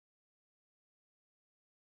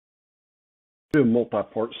Do a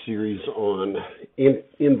multi-part series on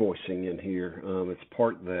invoicing in here. It's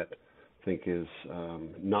part that I think is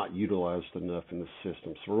not utilized enough in the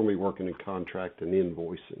system. So we're going to be working in contract and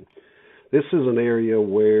invoicing. This is an area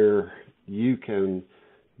where you can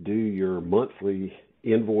do your monthly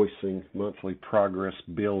invoicing, monthly progress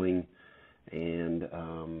billing, and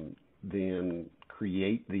then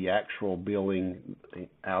create the actual billing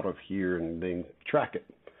out of here and then track it.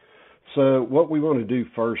 So what we want to do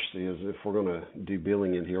first is, if we're going to do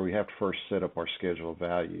billing in here, we have to first set up our schedule of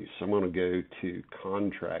values. So I'm going to go to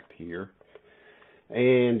contract here.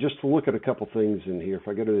 And just to look at a couple things in here, if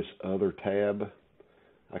I go to this other tab,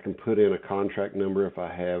 I can put in a contract number if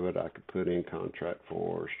I have it. I could put in contract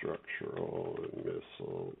for structural and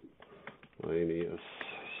miscellaneous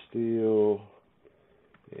steel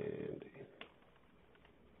and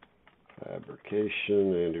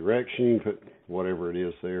fabrication and erection. You can put whatever it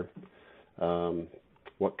is there.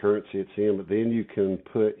 What currency it's in, but then you can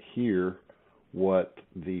put here what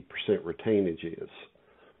the percent retainage is.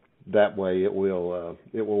 That way it will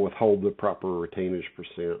withhold the proper retainage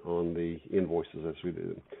percent on the invoices as we do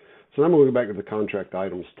them. So I'm going to go back to the contract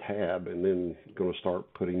items tab and then going to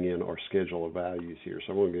start putting in our schedule of values here.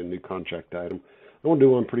 So I'm going to get a new contract item. I'm going to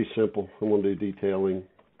do one pretty simple. I'm going to do detailing.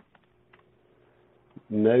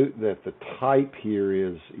 Note that the type here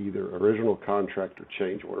is either original contract or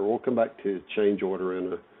change order. We'll come back to change order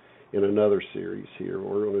in another series here.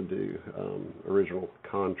 We're going to do original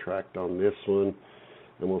contract on this one,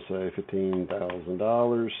 and we'll say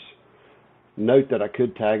 $15,000. Note that I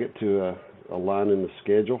could tag it to a line in the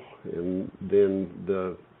schedule, and then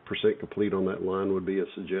the percent complete on that line would be a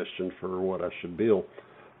suggestion for what I should bill.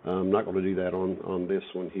 I'm not going to do that on this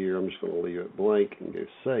one here. I'm just going to leave it blank and go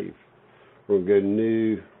save. We're going to go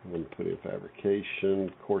new. I'm going to put in fabrication.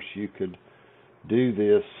 Of course, you could do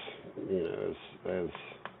this, as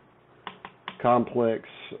complex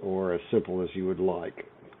or as simple as you would like.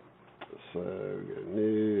 So go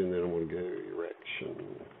new, and then I'm going to go erection,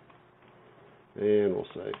 and we'll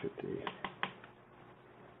say 50.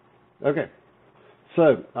 Okay.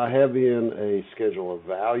 So I have in a schedule of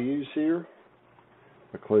values here.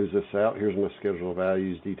 I close this out. Here's my schedule of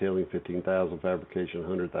values: detailing $15,000, fabrication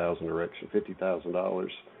 $100,000, erection $50,000.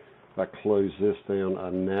 If I close this down, I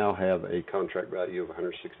now have a contract value of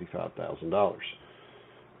 $165,000.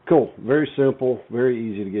 Cool. Very simple. Very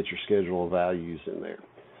easy to get your schedule of values in there.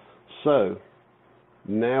 So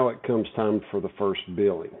now it comes time for the first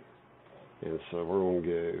billing, and so we're going to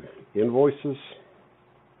go invoices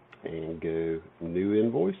and go new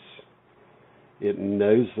invoice. It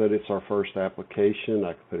knows that it's our first application.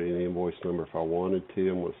 I could put in an invoice number if I wanted to.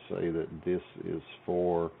 I'm going to say that this is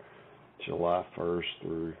for July 1st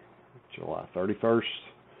through July 31st.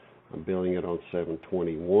 I'm billing it on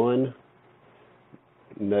 7/21.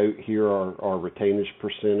 Note here are our retainage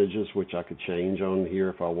percentages, which I could change on here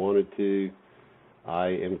if I wanted to. I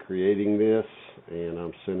am creating this, and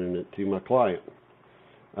I'm sending it to my client.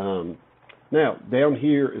 Now, down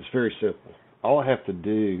here, it's very simple. All I have to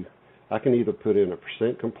do, I can either put in a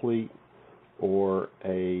percent complete or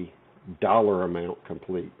a dollar amount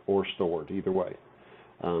complete or stored, either way.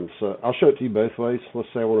 So I'll show it to you both ways. Let's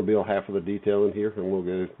say I want to bill half of the detail in here, and we'll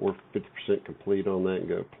go work 50% complete on that and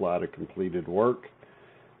go apply to completed work.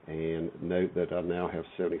 And note that I now have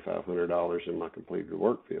 $7,500 in my completed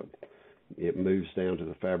work field. It moves down to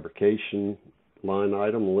the fabrication line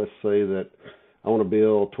item. Let's say that I want to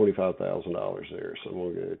bill $25,000 there. So I'm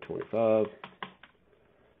going to go 25.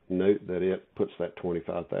 Note that it puts that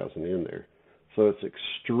 $25,000 in there. So it's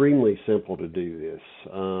extremely simple to do this.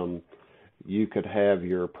 You could have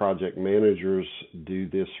your project managers do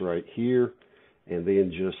this right here, and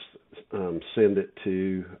then just send it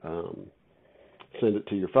to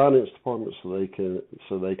your finance department so they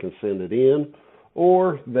can send it in,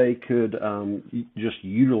 or they could just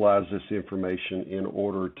utilize this information in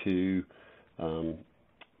order to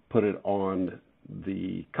put it on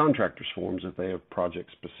the contractor's forms if they have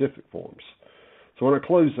project-specific forms. So when I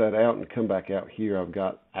close that out and come back out here, I've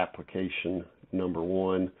got application number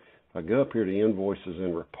 1. If I go up here to invoices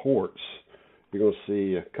and reports, you're going to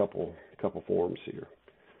see a couple forms here.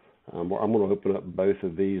 I'm going to open up both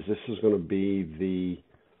of these. This is going to be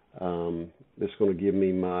this is going to give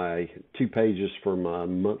me my 2 pages for my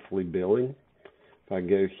monthly billing. If I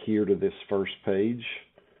go here to this first page,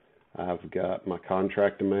 I've got my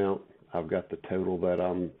contract amount. I've got the total that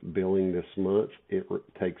I'm billing this month. It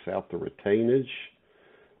takes out the retainage,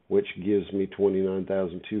 which gives me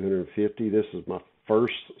 $29,250. This is my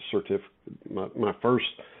first my first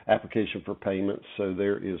application for payment, so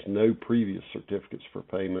there is no previous certificates for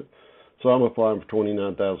payment. So I'm applying for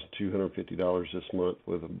 $29,250 this month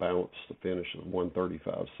with a balance to finish of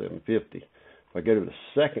 $135,750. If I go to the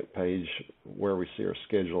second page where we see our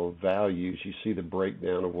schedule of values, you see the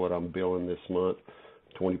breakdown of what I'm billing this month,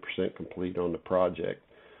 20% complete on the project.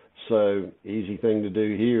 So easy thing to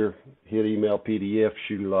do here, hit email PDF,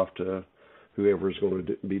 shoot it off to whoever is going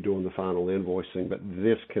to be doing the final invoicing. But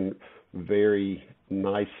this can very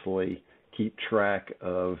nicely keep track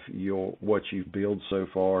of what you've billed so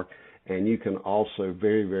far, and you can also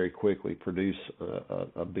very, very quickly produce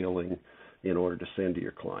a billing in order to send to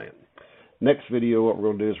your client. Next video, what we're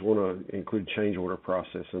going to do is we're going to include change order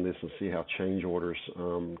process in this and see how change orders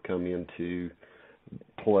come into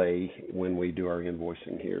play when we do our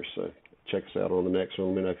invoicing here. So check us out on the next one.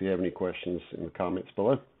 Let me know if you have any questions in the comments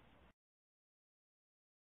below.